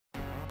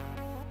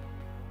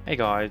Hey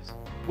guys,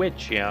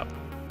 Wedge here,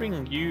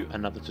 bringing you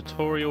another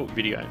tutorial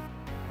video.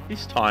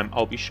 This time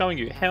I'll be showing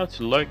you how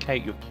to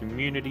locate your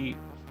community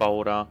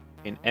folder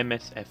in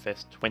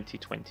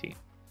MSFS2020.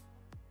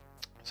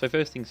 So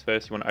first things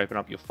first, you want to open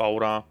up your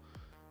folder,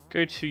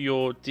 go to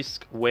your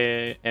disk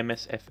where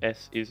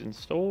MSFS is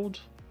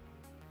installed,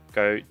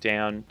 go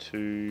down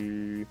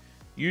to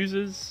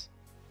users,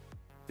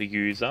 the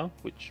user,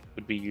 which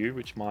would be you,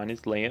 which mine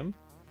is Liam,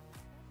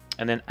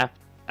 and then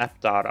app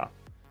data.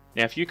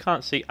 Now if you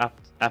can't see app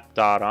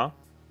data,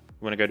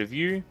 you want to go to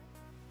view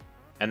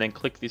and then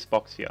click this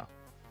box here.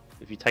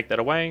 If you take that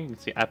away, you can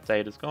see app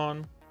data is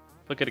gone.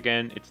 Click it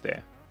again, it's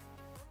there.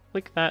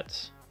 Click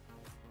that,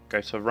 go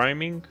to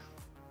roaming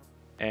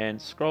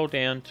and scroll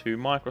down to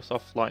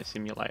Microsoft Flight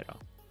Simulator.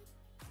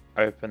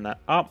 Open that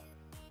up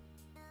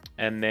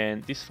and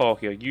then this file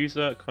here,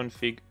 user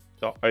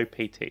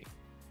config.opt.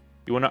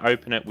 You want to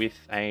open it with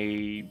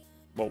a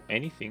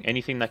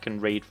anything that can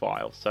read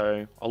files.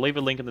 So I'll leave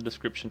a link in the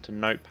description to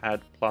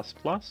Notepad++.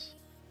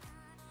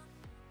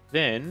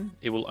 Then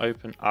it will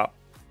open up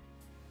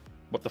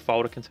what the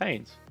folder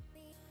contains.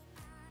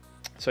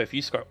 So if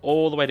you scroll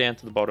all the way down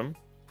to the bottom,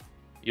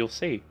 you'll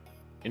see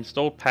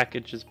installed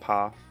packages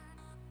path,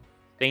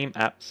 Steam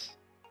apps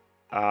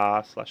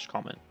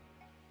 /common.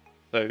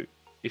 So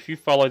if you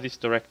follow this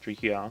directory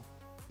here,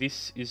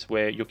 this is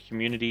where your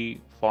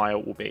community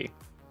file will be.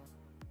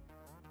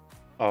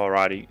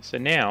 Alrighty, so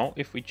now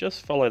if we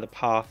just follow the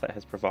path that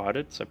has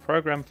provided, so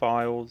program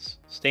files,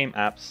 Steam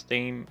apps,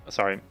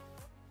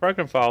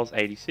 program files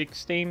 86,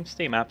 Steam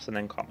apps, and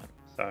then common.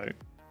 So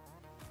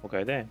we'll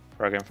go there.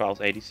 Program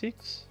files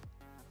 86,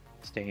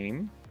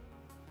 Steam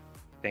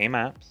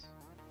apps,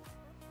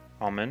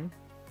 common,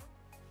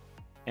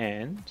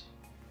 and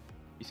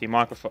you see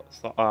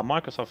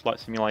Microsoft Flight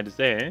Simulator's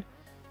there,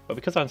 but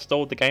because I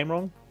installed the game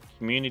wrong,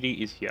 community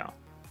is here.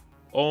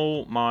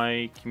 All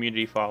my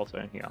community files are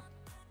in here.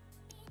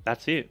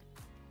 That's it.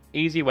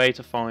 Easy way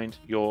to find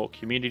your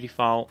community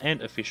file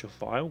and official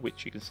file,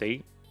 which you can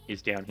see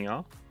is down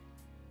here.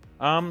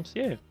 So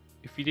yeah,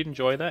 if you did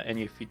enjoy that and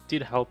if it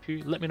did help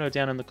you, let me know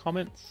down in the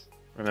comments.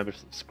 Remember to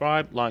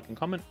subscribe, like, and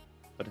comment.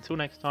 But until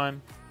next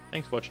time,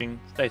 thanks for watching,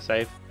 stay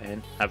safe,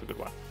 and have a good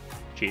one.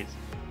 Cheers.